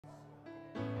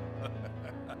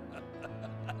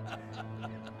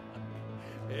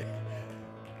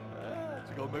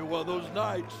going to be one of those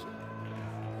nights.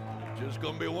 Just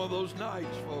going to be one of those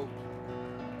nights, folks.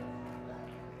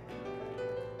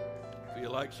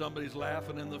 Feel like somebody's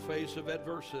laughing in the face of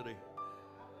adversity.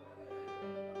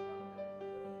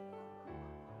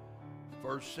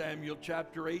 1 Samuel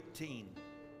chapter 18,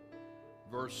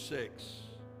 verse 6.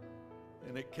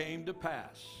 And it came to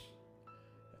pass,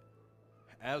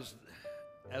 as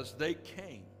they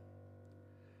came,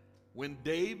 when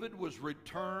David was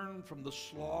returned from the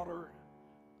slaughter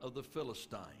of the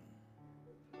Philistine,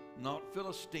 not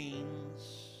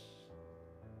Philistines,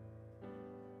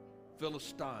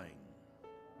 Philistine.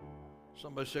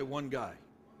 Somebody say one guy.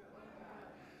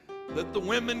 That the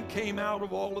women came out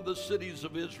of all of the cities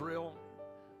of Israel,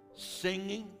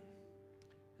 singing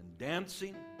and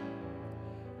dancing,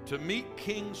 to meet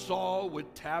King Saul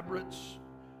with tabrets,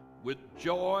 with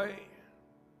joy,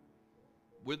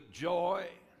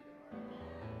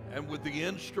 and with the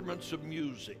instruments of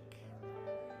music.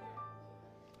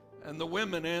 And the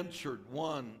women answered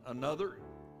one another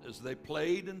as they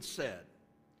played and said,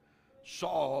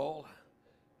 Saul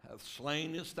hath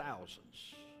slain his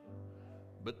thousands,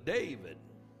 but David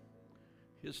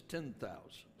his 10,000s.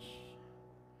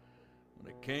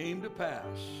 When it came to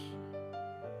pass,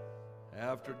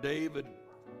 after David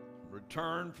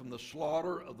returned from the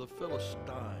slaughter of the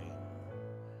Philistine,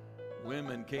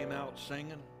 women came out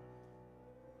singing,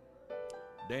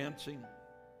 dancing.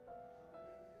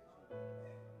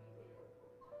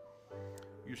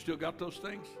 You still got those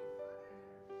things?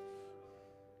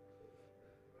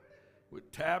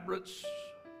 With tabrets,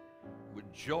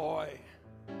 with joy.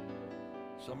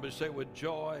 Somebody say with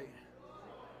joy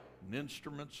and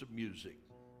instruments of music.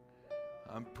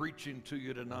 I'm preaching to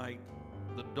you tonight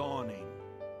the dawning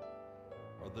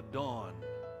or the dawn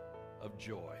of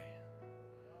joy.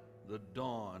 The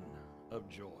dawn of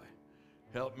joy.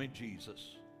 Help me,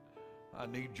 Jesus. I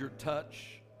need your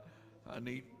touch. I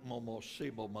need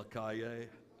Momosibo Makaye.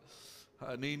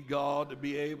 I need God to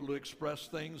be able to express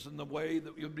things in the way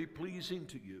that will be pleasing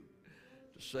to you.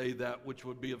 To say that which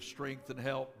would be of strength and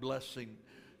help, blessing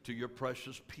to your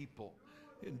precious people.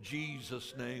 In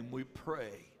Jesus' name we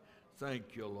pray.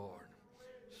 Thank you, Lord.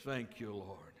 Thank you,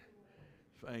 Lord.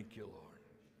 Thank you, Lord.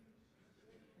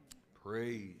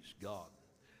 Praise God.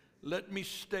 Let me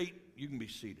state, you can be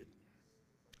seated.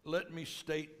 Let me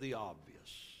state the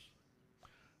obvious.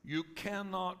 You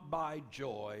cannot buy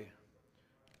joy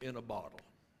in a bottle.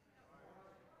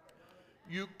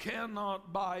 You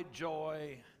cannot buy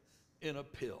joy in a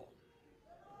pill.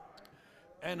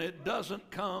 And it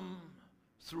doesn't come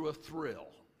through a thrill.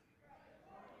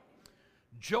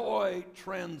 Joy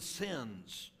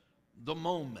transcends the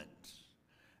moment,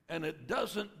 and it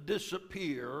doesn't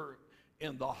disappear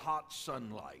in the hot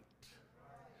sunlight.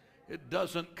 It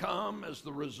doesn't come as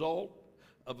the result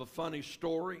of a funny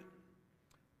story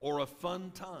or a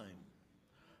fun time.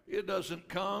 It doesn't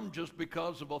come just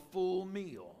because of a full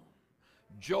meal.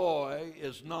 Joy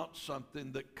is not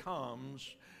something that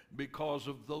comes because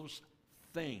of those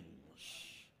things.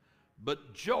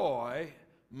 But joy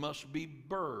must be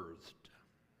birthed.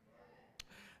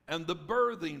 And the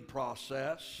birthing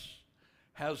process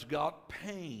has got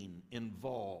pain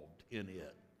involved in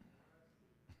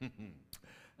it.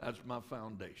 That's my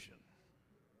foundation.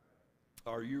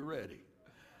 Are you ready?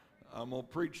 I'm going to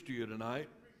preach to you tonight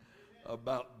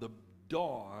about the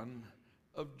dawn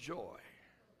of joy.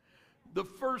 The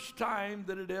first time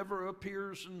that it ever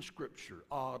appears in Scripture,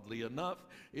 oddly enough,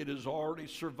 it has already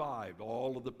survived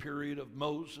all of the period of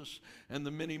Moses and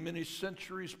the many, many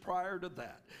centuries prior to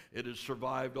that. It has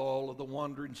survived all of the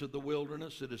wanderings of the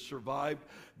wilderness. It has survived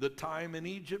the time in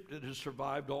Egypt. It has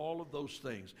survived all of those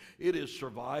things. It has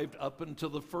survived up until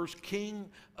the first king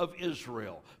of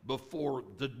Israel before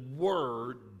the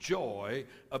word joy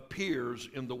appears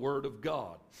in the Word of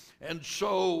God. And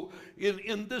so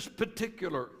in this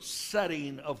particular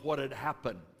setting of what had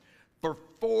happened, for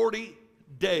 40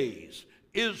 days,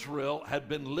 Israel had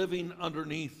been living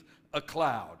underneath a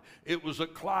cloud. It was a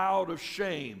cloud of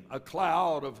shame, a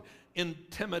cloud of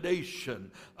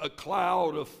intimidation, a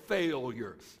cloud of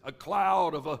failure, a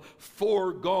cloud of a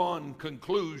foregone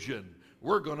conclusion.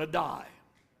 We're going to die.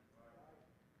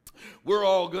 We're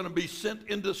all going to be sent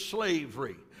into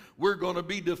slavery. We're going to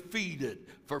be defeated.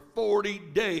 For 40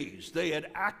 days, they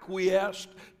had acquiesced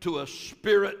to a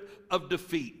spirit of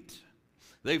defeat.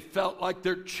 They felt like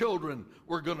their children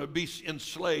were going to be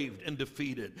enslaved and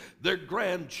defeated. Their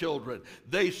grandchildren.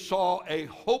 They saw a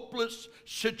hopeless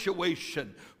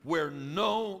situation where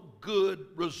no good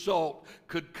result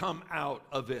could come out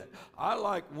of it. I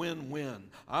like win-win.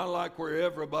 I like where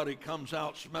everybody comes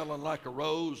out smelling like a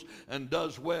rose and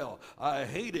does well. I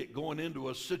hate it going into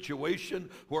a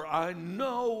situation where I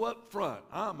know up front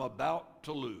I'm about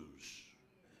to lose.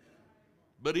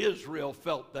 But Israel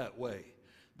felt that way.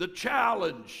 The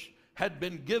challenge had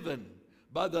been given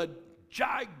by the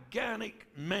gigantic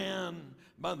man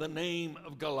by the name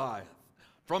of Goliath.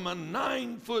 From a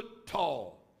 9-foot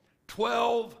tall,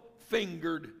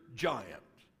 12-fingered giant.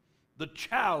 The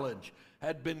challenge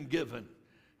had been given.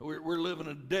 We're living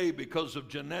a day because of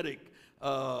genetic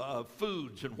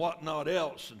foods and whatnot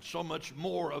else, and so much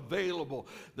more available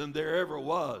than there ever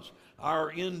was.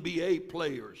 Our NBA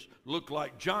players look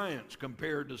like giants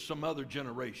compared to some other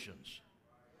generations.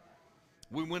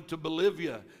 We went to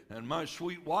Bolivia, and my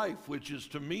sweet wife, which is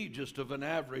to me just of an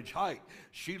average height,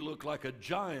 she looked like a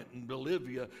giant in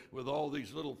Bolivia with all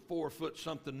these little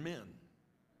 4-foot-something men.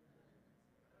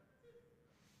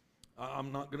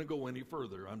 I'm not going to go any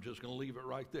further. I'm just going to leave it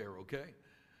right there, okay?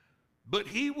 But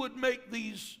he would make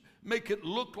it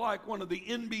look like one of the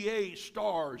NBA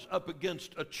stars up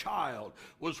against a child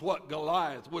was what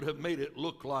Goliath would have made it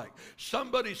look like.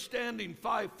 Somebody standing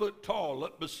 5 foot tall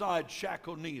up beside Shaq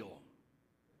O'Neal.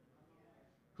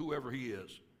 Whoever he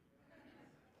is.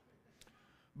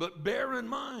 But bear in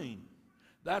mind,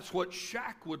 that's what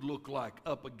Shaq would look like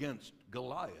up against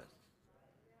Goliath.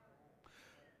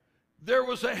 There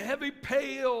was a heavy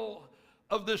pail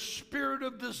of the spirit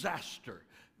of disaster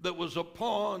that was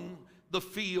upon the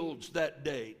fields that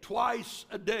day. Twice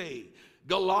a day,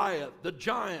 Goliath, the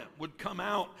giant, would come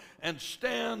out and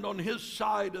stand on his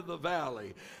side of the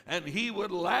valley, and he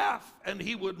would laugh and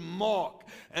he would mock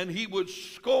and he would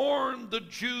scorn the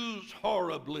Jews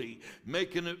horribly,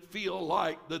 making it feel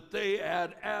like that they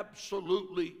had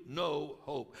absolutely no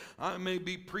hope. I may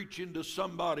be preaching to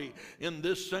somebody in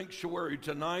this sanctuary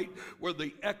tonight where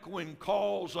the echoing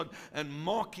calls and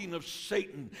mocking of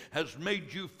Satan has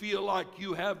made you feel like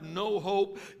you have no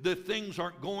hope, that things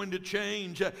aren't going to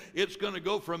change. It's going to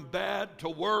go from bad to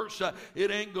worse.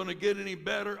 It ain't going to get any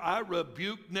better. I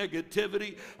rebuke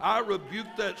negativity. I rebuke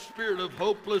that spirit of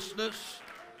hopelessness.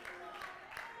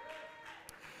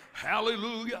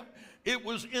 Hallelujah. It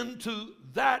was into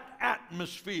that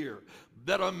atmosphere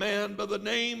that a man by the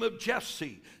name of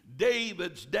Jesse,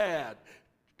 David's dad,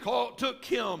 took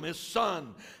him, his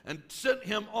son, and sent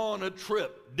him on a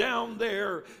trip down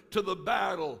there to the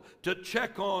battle to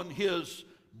check on his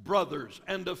brothers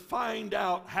and to find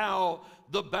out how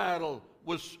the battle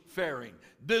was faring.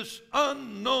 This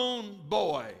unknown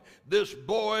boy, this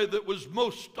boy that was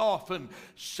most often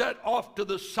set off to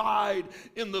the side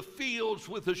in the fields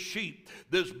with the sheep,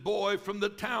 this boy from the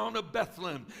town of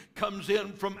Bethlehem comes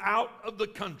in from out of the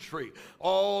country.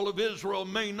 All of Israel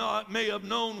may have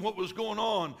known what was going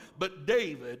on, but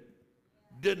David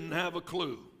didn't have a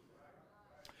clue.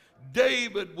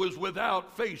 David was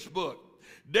without Facebook.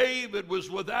 David was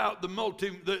without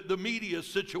the media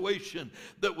situation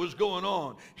that was going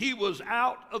on. He was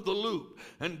out of the loop.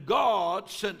 And God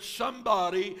sent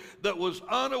somebody that was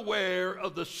unaware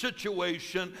of the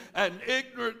situation and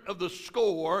ignorant of the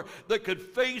score, that could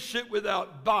face it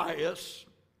without bias.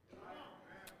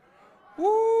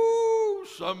 Woo!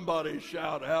 Somebody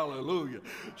shout hallelujah.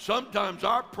 Sometimes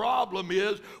our problem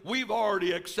is we've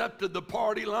already accepted the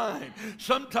party line.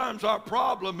 Sometimes our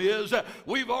problem is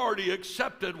we've already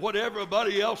accepted what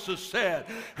everybody else has said.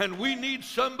 And we need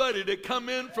somebody to come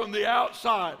in from the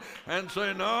outside and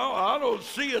say, no, I don't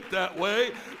see it that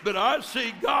way, but I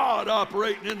see God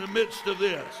operating in the midst of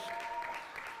this.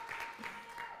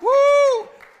 Woo!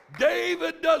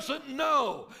 David doesn't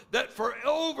know that for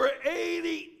over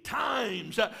 80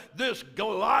 times this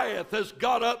Goliath has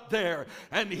got up there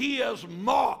and he has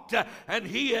mocked and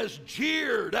he has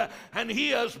jeered and he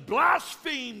has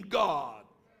blasphemed God.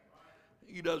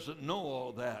 He doesn't know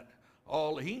all that.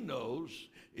 All he knows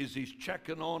is he's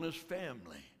checking on his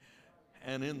family.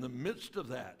 And in the midst of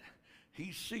that,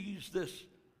 he sees this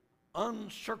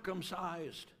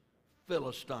uncircumcised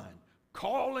Philistine.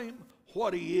 Call him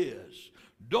what he is.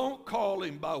 Don't call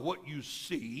him by what you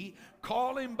see.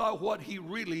 Call him by what he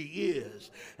really is.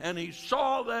 And he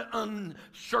saw that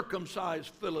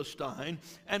uncircumcised Philistine,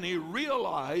 and he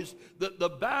realized that the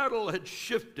battle had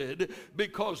shifted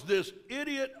because this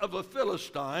idiot of a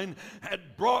Philistine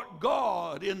had brought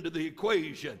God into the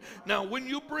equation. Now, when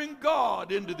you bring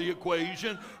God into the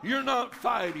equation, you're not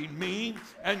fighting me,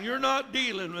 and you're not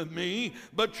dealing with me,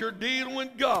 but you're dealing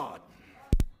with God.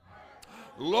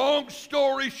 Long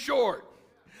story short,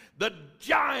 the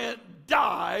giant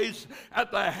dies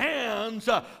at the hands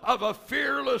of a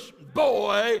fearless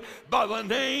boy by the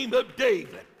name of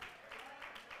David.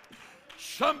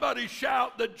 Somebody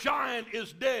shout, the giant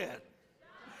is dead.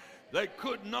 They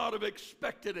could not have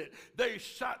expected it. They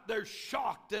sat there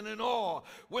shocked and in awe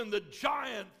when the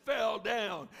giant fell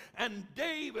down. And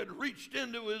David reached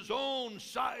into his own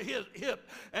his hip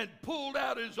and pulled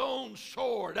out his own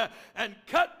sword and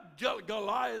cut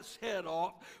Goliath's head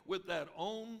off with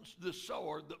the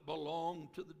sword that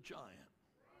belonged to the giant.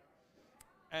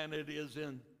 And it is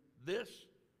in this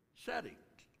setting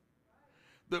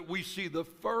that we see the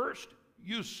first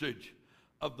usage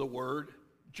of the word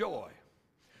joy.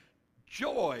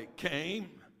 Joy came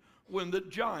when the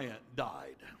giant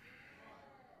died.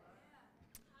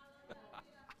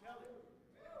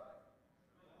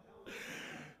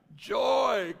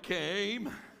 Joy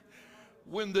came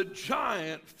when the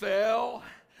giant fell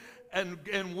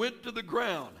and went to the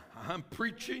ground. I'm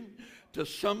preaching to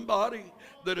somebody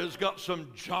that has got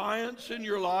some giants in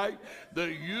your life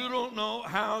that you don't know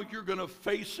how you're going to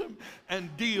face them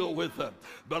and deal with them.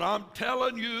 But I'm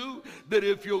telling you that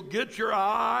if you'll get your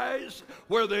eyes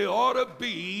where they ought to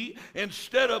be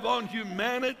instead of on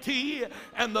humanity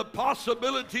and the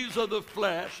possibilities of the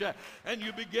flesh, and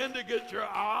you begin to get your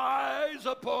eyes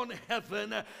upon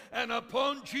heaven and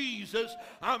upon Jesus,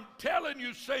 I'm telling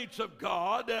you, saints of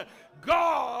God,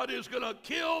 God is going to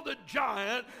kill the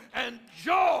giant and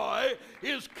joy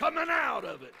is coming out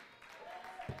of it.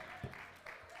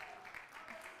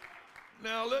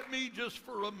 Now let me just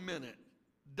for a minute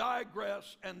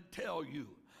digress and tell you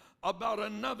about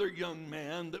another young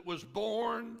man that was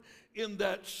born in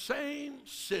that same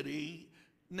city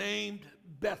named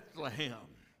Bethlehem.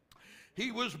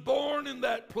 He was born in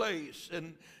that place,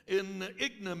 and in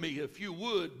ignominy, if you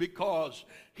would, because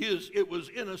it was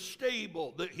in a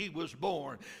stable that he was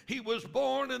born. He was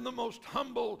born in the most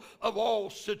humble of all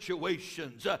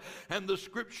situations. And the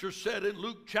scripture said in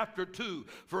Luke chapter 2,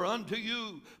 "For unto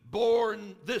you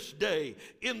born this day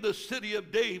in the city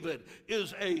of David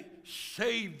is a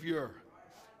Savior,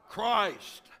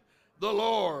 Christ the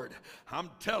Lord." I'm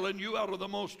telling you, out of the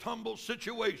most humble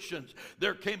situations,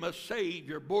 there came a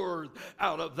Savior birth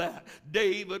out of that.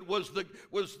 David was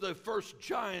the first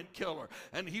giant killer,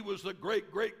 and he was the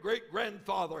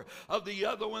great-great-great-grandfather of the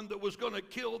other one that was going to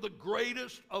kill the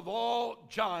greatest of all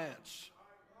giants.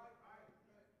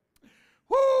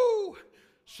 Woo!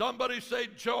 Somebody say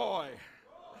joy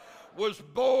was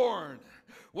born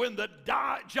when the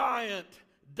giant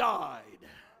died.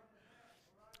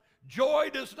 Joy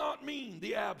does not mean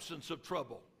the absence of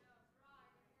trouble.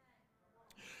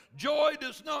 Joy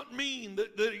does not mean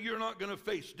that you're not going to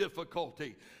face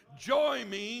difficulty. Joy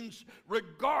means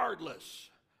regardless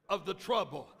of the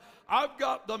trouble, I've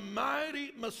got the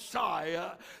mighty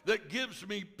Messiah that gives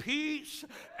me peace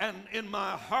and in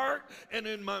my heart and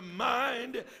in my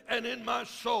mind and in my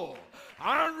soul.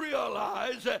 I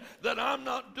realize that I'm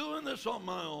not doing this on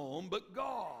my own, but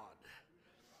God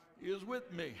is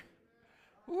with me.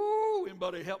 Ooh,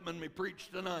 anybody helping me preach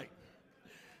tonight?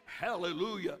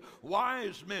 Hallelujah.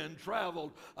 Wise men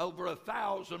traveled over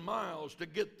 1,000 miles to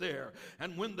get there.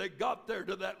 And when they got there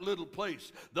to that little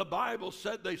place, the Bible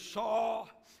said they saw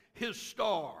his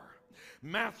star.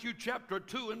 Matthew chapter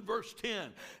 2 and verse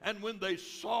 10. And when they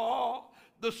saw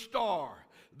the star,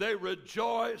 they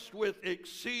rejoiced with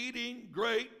exceeding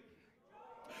great.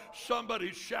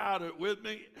 Somebody shout it with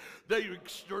me. They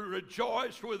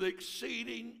rejoiced with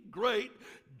exceeding great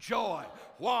joy.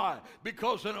 Why?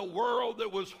 Because in a world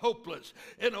that was hopeless,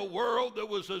 in a world that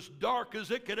was as dark as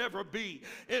it could ever be,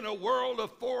 in a world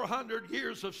of 400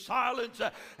 years of silence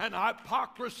and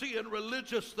hypocrisy and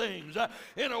religious things,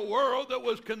 in a world that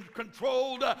was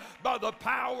controlled by the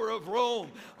power of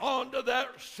Rome, onto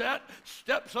that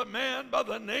steps a man by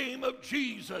the name of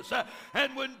Jesus.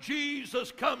 And when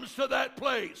Jesus comes to that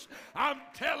place, I'm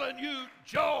telling you,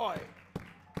 joy.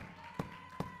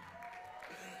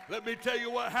 Let me tell you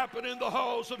what happened in the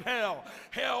halls of hell.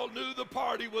 Hell knew the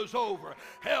party was over.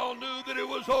 Hell knew that it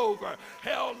was over.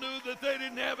 Hell knew that they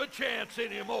didn't have a chance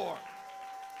anymore.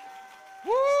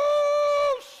 Woo!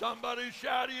 Somebody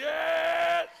shout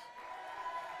yes!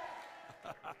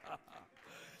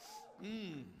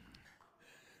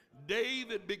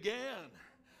 David began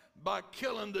by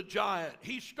killing the giant.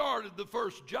 He started the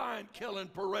first giant killing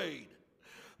parade.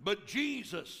 But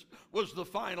Jesus was the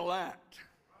final act.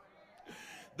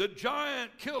 The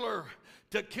giant killer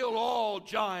to kill all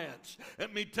giants.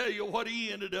 Let me tell you what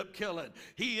he ended up killing.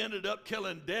 He ended up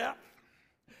killing death,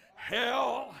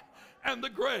 hell, and the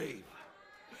grave.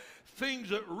 Things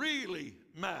that really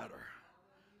matter.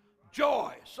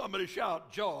 Joy. Somebody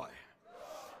shout joy.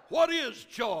 What is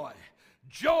joy?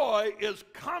 Joy is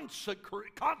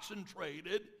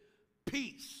concentrated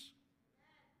peace.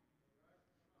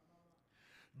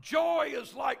 Joy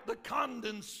is like the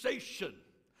condensation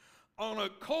on a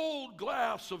cold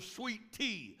glass of sweet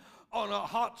tea on a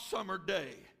hot summer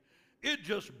day. It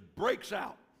just breaks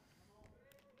out.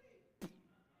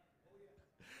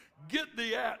 Get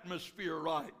the atmosphere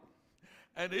right,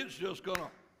 and it's just going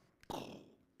to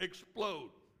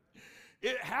explode.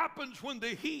 It happens when the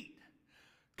heat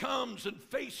comes and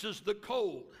faces the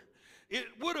cold. It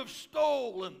would have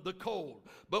stolen the cold,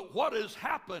 but what has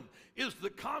happened is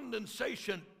the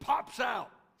condensation pops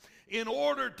out in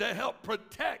order to help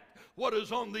protect what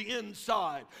is on the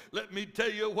inside. Let me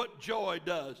tell you what joy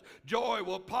does. Joy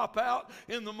will pop out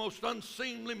in the most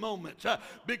unseemly moments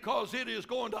because it is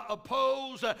going to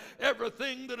oppose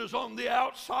everything that is on the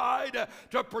outside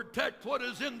to protect what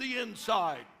is in the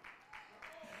inside.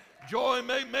 Joy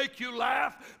may make you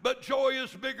laugh, but joy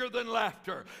is bigger than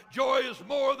laughter. Joy is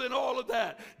more than all of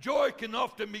that. Joy can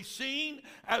often be seen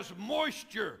as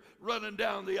moisture running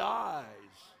down the eyes.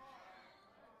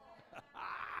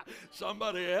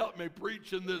 Somebody help me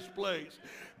preach in this place.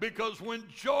 Because when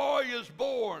joy is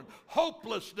born,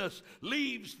 hopelessness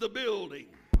leaves the building.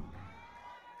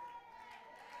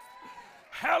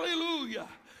 Hallelujah.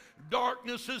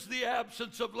 Darkness is the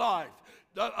absence of light.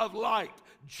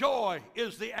 Joy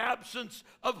is the absence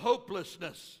of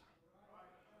hopelessness.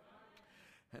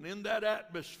 And in that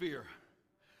atmosphere,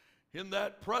 in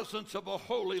that presence of a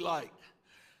holy light,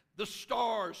 the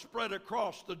stars spread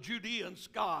across the Judean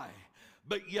sky,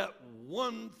 but yet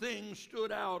one thing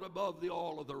stood out above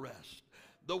all of the rest.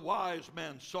 The wise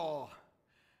men saw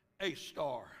a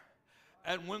star,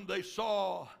 and when they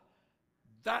saw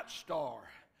that star,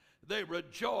 they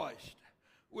rejoiced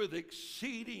with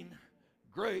exceeding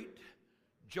great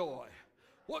joy.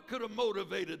 What could have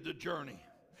motivated the journey?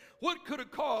 What could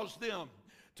have caused them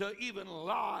to even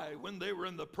lie when they were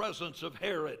in the presence of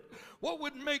Herod? What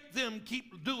would make them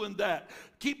keep doing that?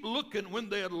 Keep looking when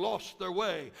they had lost their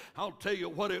way? I'll tell you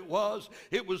what it was.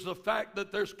 It was the fact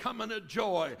that there's coming a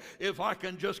joy if I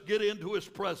can just get into his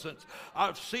presence.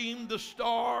 I've seen the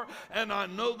star and I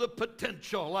know the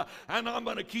potential, and I'm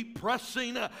going to keep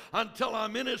pressing until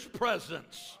I'm in his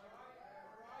presence.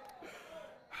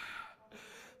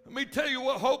 Let me tell you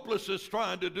what hopelessness is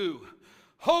trying to do.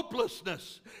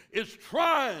 Hopelessness is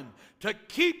trying to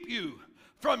keep you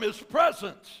from his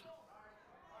presence.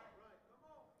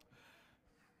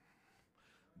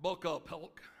 Bulk up,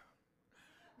 Hulk.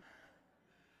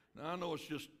 Now, I know it's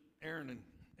just Aaron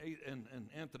and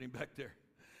Anthony back there,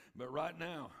 but right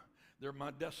now, they're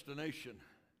my destination.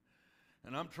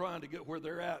 And I'm trying to get where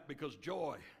they're at because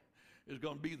joy is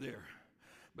going to be there.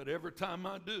 But every time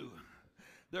I do,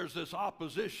 there's this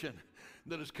opposition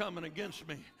that is coming against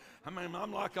me. I mean,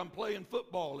 I'm like I'm playing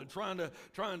football and trying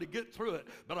to get through it.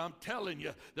 But I'm telling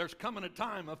you, there's coming a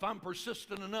time, if I'm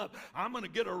persistent enough, I'm going to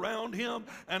get around him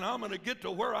and I'm going to get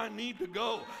to where I need to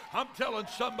go. I'm telling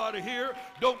somebody here,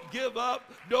 don't give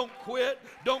up, don't quit,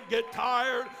 don't get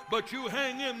tired, but you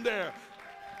hang in there.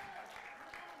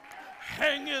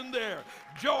 Hang in there.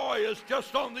 Joy is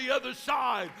just on the other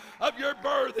side of your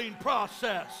birthing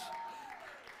process.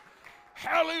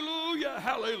 Hallelujah,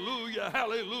 hallelujah,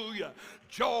 hallelujah.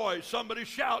 Joy. Somebody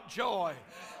shout joy.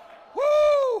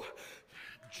 Woo!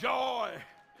 Joy.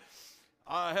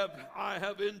 I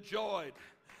have enjoyed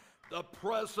the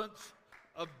presence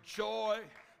of joy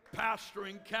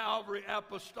pastoring Calvary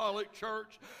Apostolic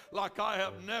Church like I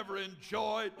have never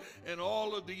enjoyed in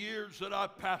all of the years that I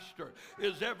pastor.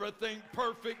 Is everything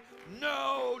perfect?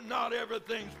 No, not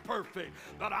everything's perfect.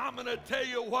 But I'm going to tell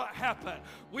you what happened.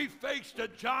 We faced a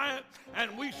giant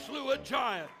and we slew a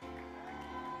giant.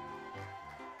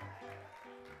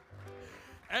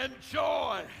 And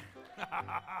joy.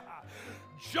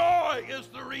 Joy is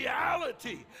the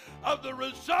reality of the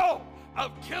result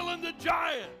of killing the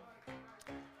giant.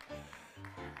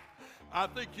 I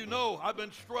think you know I've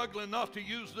been struggling not to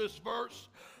use this verse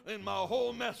in my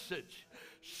whole message.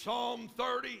 Psalm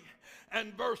 30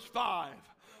 and verse 5.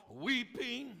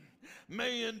 Weeping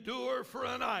may endure for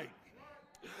a night,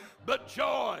 but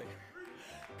joy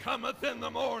cometh in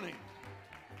the morning.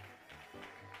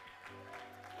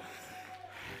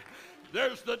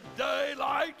 There's the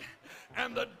daylight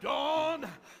and the dawn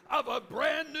of a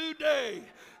brand new day.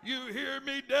 You hear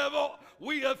me, devil?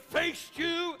 We have faced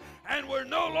you and we're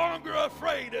no longer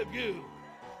afraid of you.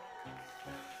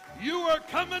 You are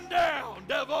coming down,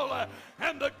 devil,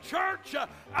 and the church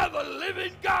of the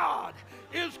living God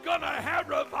is going to have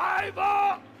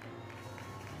revival.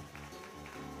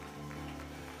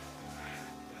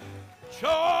 Joy.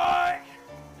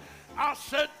 I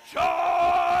said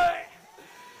joy.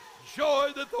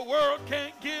 Joy that the world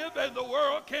can't give and the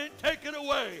world can't take it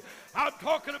away. I'm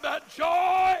talking about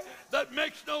joy that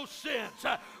makes no sense.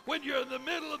 When you're in the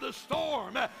middle of the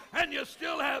storm and you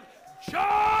still have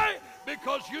joy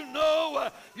because you know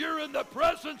you're in the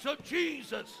presence of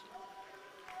Jesus.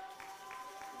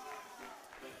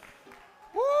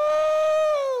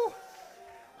 Woo!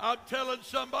 I'm telling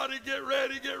somebody, get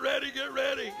ready, get ready, get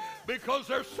ready, because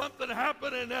there's something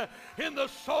happening in the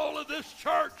soul of this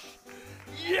church.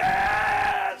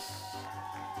 Yes!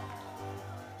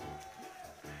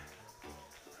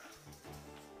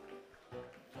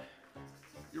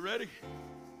 You ready?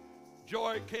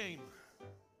 Joy came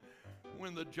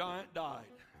when the giant died.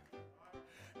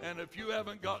 And if you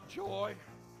haven't got joy,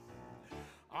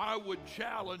 I would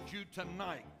challenge you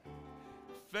tonight.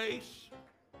 Face,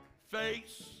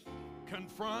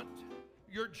 confront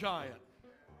your giant.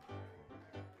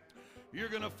 You're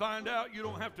going to find out you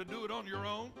don't have to do it on your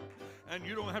own, and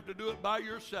you don't have to do it by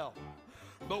yourself.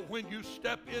 But when you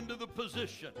step into the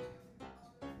position,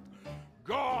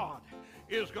 God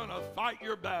is going to fight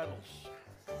your battles.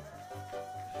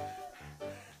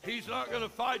 He's not going to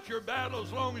fight your battle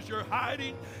as long as you're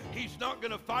hiding. He's not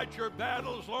going to fight your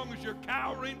battle as long as you're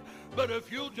cowering. But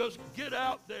if you'll just get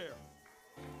out there,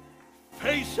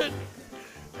 face it,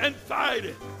 and fight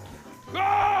it,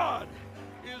 God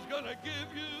is going to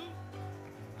give you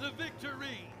the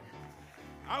victory.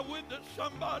 I would that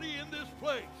somebody in this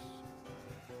place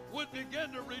would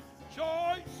begin to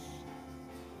rejoice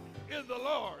in the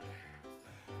Lord.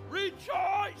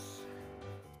 Rejoice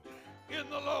in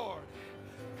the Lord.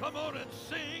 Come on and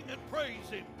sing and praise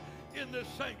Him in this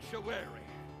sanctuary.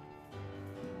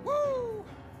 Woo!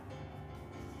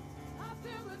 I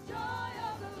feel the joy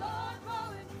of the Lord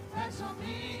falling fresh on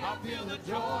me. I feel the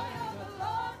joy of the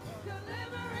Lord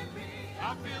delivering me.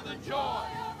 I feel the joy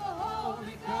of the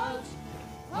Holy Ghost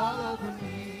all over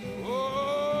me.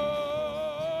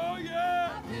 Oh,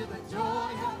 yeah. I feel the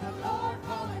joy of the Lord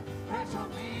falling fresh on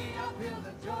me. I feel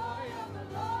the joy of the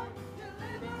Lord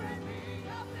delivering me.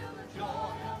 I feel the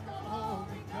joy of the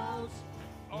Holy Ghost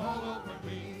all over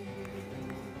me.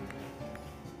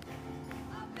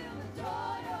 I feel the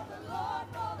joy of the Lord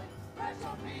falling fresh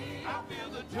on me. I feel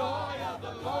the joy of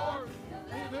the Lord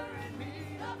delivering me.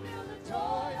 I feel the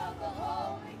joy of the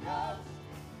Holy Ghost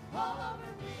all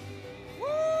over me. Woo!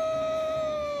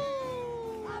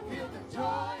 I feel the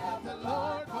joy of the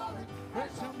Lord falling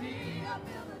fresh on me. I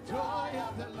feel the joy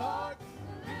of the Lord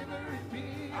delivering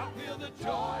me. I feel the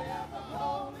Joy of the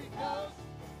Holy Ghost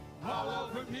all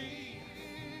over me.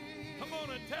 Come on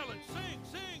and tell it. Sing,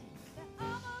 sing. I'm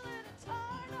a little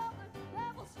tired of the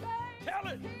devil's stain. Tell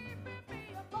it. Keeping me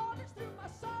in bondage through my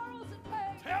sorrows and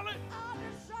pain. Tell it. I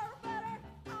deserve better.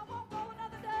 I won't go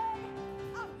another day.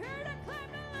 I'm here to claim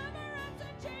deliverance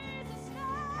in Jesus'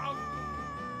 name.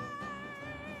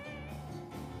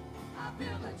 I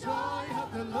feel the joy of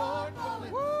the Lord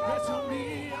falling fresh on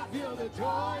me. I feel the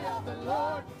joy of the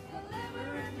Lord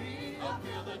delivering me. I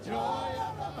feel the joy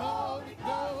of the Holy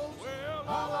Ghost Well,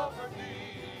 all over me.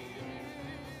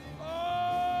 I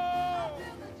Oh,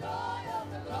 feel the joy of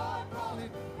the Lord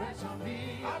falling fresh on me.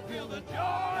 I feel the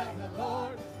joy. of the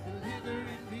Lord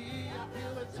delivering me. I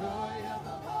feel the joy of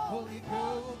the Holy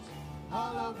Ghost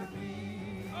all over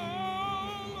me.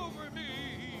 All over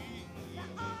me.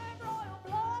 I'm royal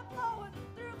blood flowing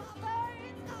through my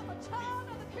veins. I'm a child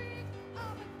of the King.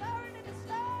 I've been buried in His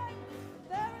name.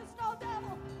 There is no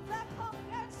devil that come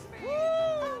against me.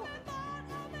 I've been born,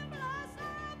 I've been blessed,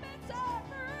 I've been set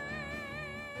free.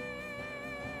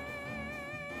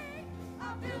 I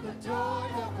feel the joy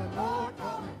of the Lord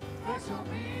falling fresh on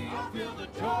me. I feel the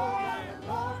joy of the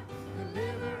Lord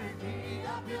delivering me. I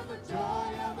feel the joy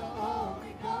of the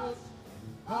Holy Ghost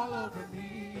all over me.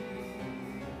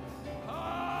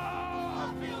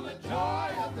 I feel the Joy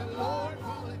of the Lord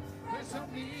falling fresh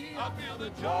on me. I feel the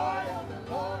Joy joy. of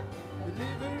the Lord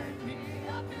delivering me.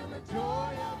 I feel the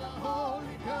joy of the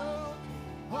Holy Ghost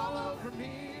all over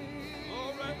me.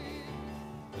 Glory.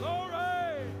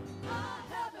 Glory. I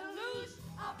have been loose,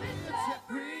 I've been set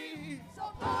free. So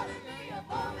pardon me a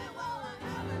moment while I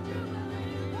have a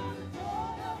jubilee. On the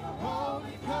joy of the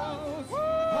Holy Ghost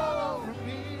all over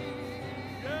me.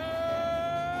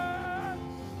 Yes.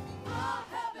 I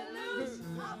have been loose,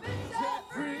 I've been set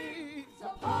free. So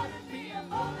pardon me a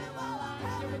moment while I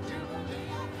have a jubilee.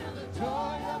 I feel the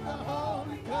joy of the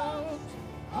Holy Ghost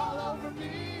all over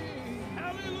me.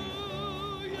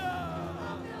 Hallelujah.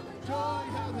 I feel the joy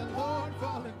of the Lord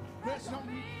falling fresh on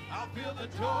me. I feel the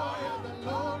Joy joy. of the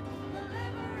Lord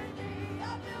delivering me. I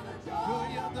feel the joy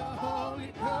of the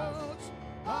Holy Ghost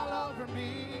all over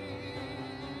me.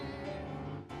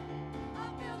 I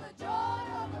feel the joy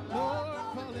of the Lord,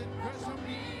 Lord falling fresh on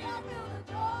me. I feel the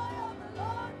joy of the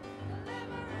Lord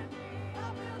delivering me. I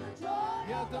feel the joy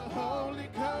Yeah, of the Holy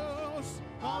Ghost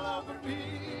all over me.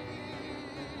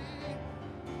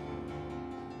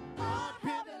 I've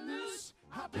been loose,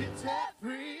 I've been set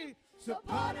free. So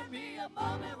pardon me a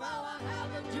moment while I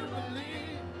have a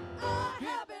jubilee. I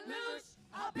have been loose.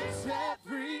 I've been set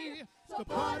free. So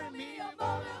pardon me a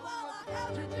moment while I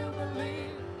have a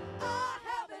jubilee. I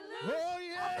have been loose. Oh,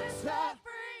 I've been yes, set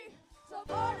free. So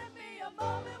pardon me a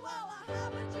moment while I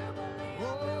have a jubilee. I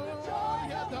feel the Oh, joy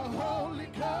yeah, of the the Holy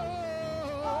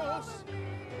all Ghost. over me.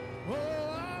 Oh,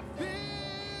 I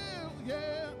feel,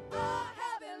 yeah. I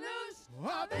have been loose.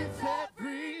 I've been set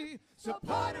free, so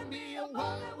pardon me a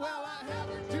moment while I have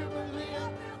a jubilee. I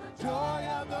feel the joy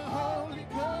of the Holy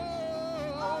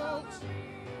Ghost.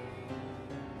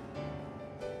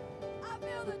 I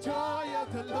feel the Joy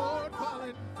of the Lord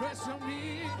falling fresh on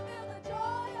me, I feel the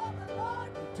joy of the Lord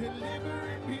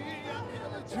delivering me. I feel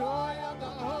the joy of the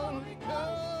Holy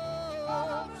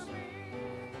all over Ghost. me.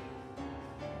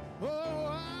 Oh,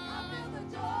 I feel the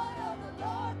joy of the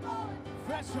Lord falling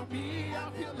fresh on me. I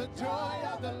feel the joy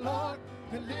of the Lord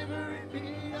delivering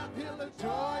me. I feel the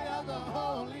joy of the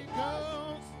Holy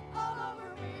Ghost. all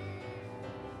over me.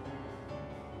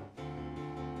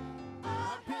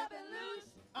 I have been loose.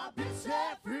 I've been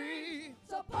set free.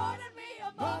 So pardon me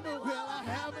a Moment moment will I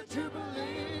have a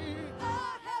jubilee.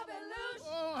 I have been loose.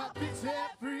 Oh, I've been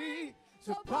set free.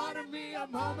 So pardon me a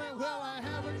moment while I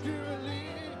have a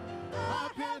jubilee.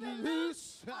 I've been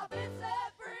loose. I've been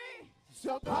set free.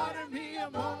 So pardon me a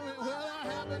moment while I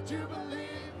have a jubilee.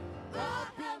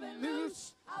 I've been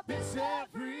loose. I've been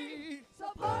set free. So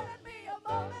pardon me a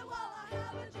moment while I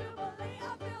have a jubilee.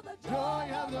 I feel the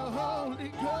Joy of the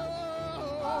Holy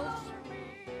all Ghost. over me.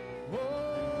 Oh,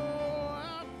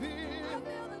 I I feel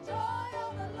feel the joy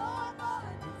of the Lord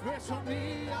falling fresh on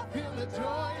me. I feel the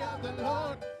joy of the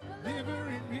Lord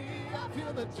delivering me. I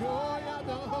feel the joy of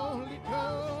the Holy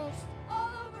Ghost.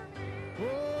 all over me.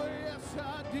 Oh, yes,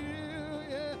 I do,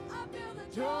 yeah. I feel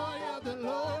the Joy of the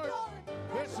Lord falling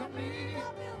fresh on me, I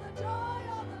feel the joy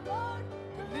of the Lord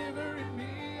delivering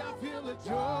me. I feel the joy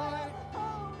joy of the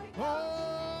Holy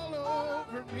Ghost. all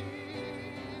over me.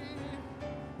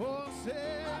 Oh, I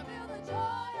say, feel the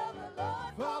joy of the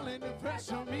Lord falling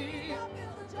fresh on me, I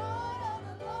feel the joy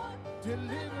of the Lord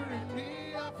delivering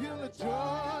me. I feel the of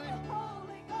joy the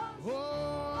Holy Ghost.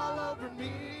 all over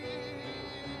me.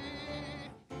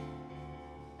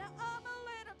 Now I'm a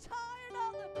little tired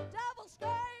of the devil's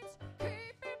games,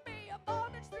 keeping me in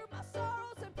bondage through my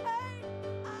sorrows and pain.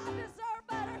 I deserve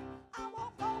better. I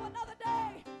won't go another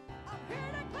day. I'm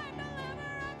here to claim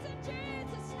deliverance in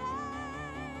Jesus'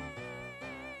 name.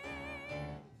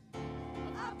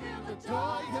 I feel The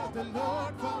joy of the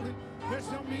Lord falling fresh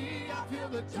on me. I feel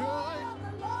the joy of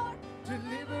the Lord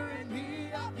delivering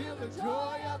me. I feel the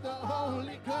joy of the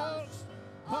Holy Ghost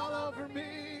all over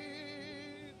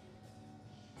me.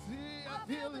 See, I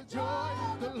feel the joy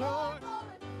of the Lord.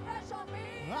 falling fresh on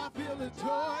me. I feel the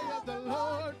joy of the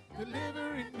Lord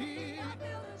delivering me. I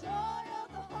feel the joy of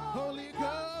the Holy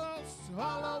Ghost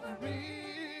all over me.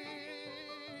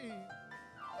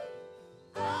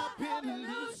 I've been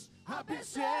loose, I've been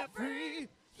set free.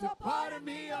 So pardon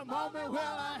me a moment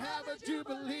while I have a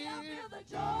jubilee. I feel the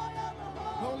joy of the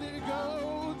Holy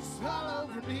Ghost all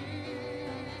over me.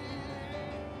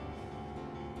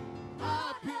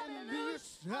 I've been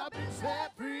loose, I've been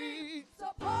set free. So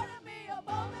pardon me a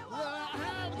moment Well, while I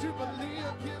have jubilee,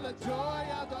 I feel the joy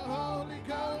of the Holy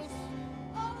Ghost.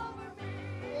 all over me.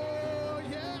 Oh,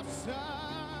 yes,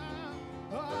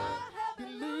 I've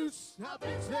been loose, I've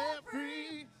been set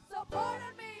free. So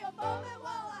pardon me a moment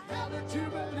while I Have a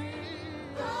jubilee,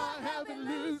 I have been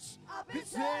loose, been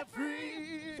set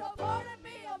free. So pardon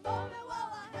me a moment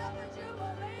while I have a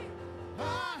jubilee.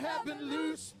 I have been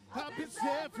loose, I've been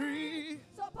set free.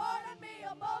 So pardon me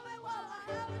a moment while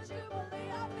I have a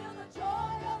jubilee. I feel the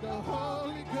joy of The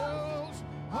Holy Ghost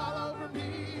all over me.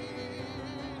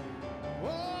 Oh,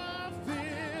 I the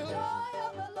feel, joy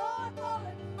of the Lord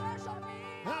falling fresh on me.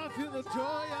 I feel the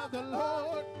joy of the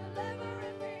Lord.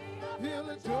 Delivering me. I Feel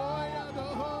the joy of the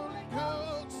Holy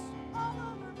Ghost. all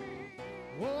over me.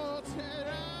 Oh, said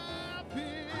I I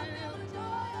feel the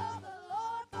joy of the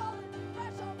Lord falling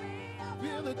fresh on me. I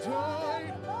feel the the joy.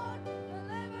 of the Lord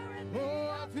delivering me. Oh,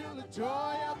 I feel the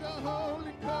joy of the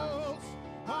Holy Ghost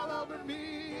all over me.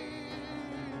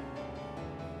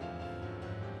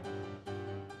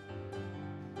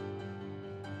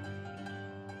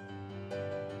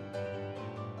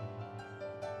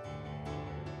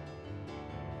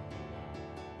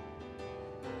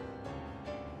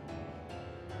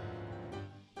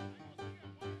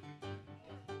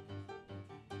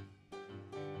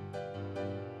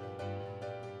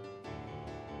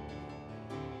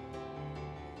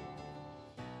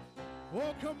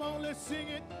 Oh, come on, let's sing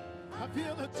it. I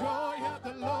feel the joy of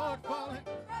the Lord falling.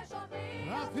 Fresh on me.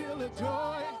 I feel the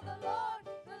joy. of the Lord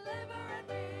delivering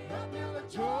me. I feel the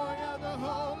joy of the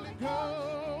Holy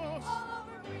Ghost. All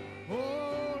over me.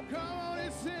 Oh, come on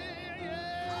and sing.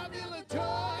 Yeah, I feel the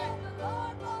joy. Of the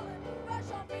Lord falling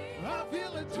fresh on me. I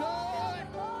feel the joy.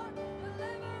 Of the Lord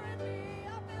delivering me.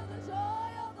 I feel the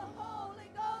joy of the Holy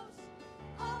Ghost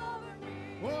all over me.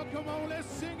 Oh, come on, let's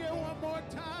sing it one more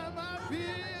time. I The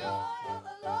feel. joy of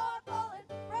the Lord falling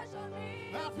fresh on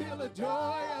me. I feel the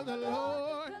joy of the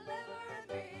Lord. Delivering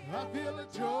me. I feel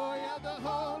the joy of the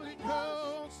Holy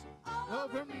Ghost all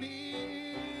over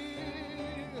me.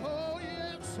 Oh,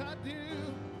 yes, I do.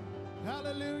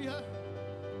 Hallelujah.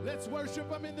 Let's worship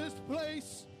Him in this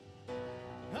place.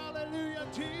 Hallelujah,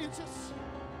 Jesus.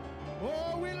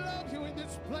 Oh, we love you in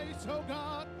this place, oh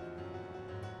God.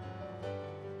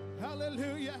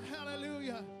 Hallelujah,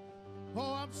 hallelujah.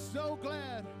 Oh, I'm so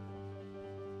glad.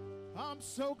 I'm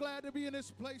so glad to be in this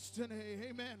place today.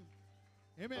 Amen.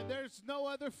 Amen. There's no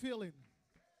other feeling.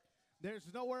 There's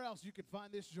nowhere else you can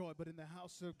find this joy but in the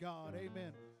house of God.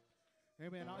 Amen.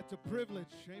 Amen. It's a privilege.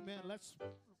 Amen. Let's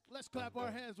clap our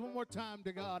hands one more time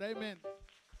to God. Amen.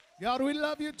 God, we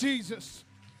love you, Jesus.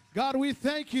 God, we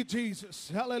thank you, Jesus.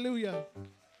 Hallelujah.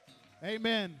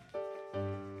 Amen.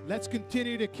 Let's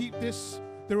continue to keep this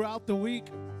throughout the week.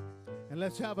 And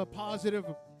let's have a positive,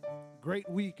 great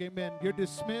week. Amen. You're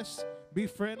dismissed. Be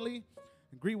friendly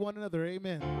and greet one another.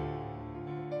 Amen.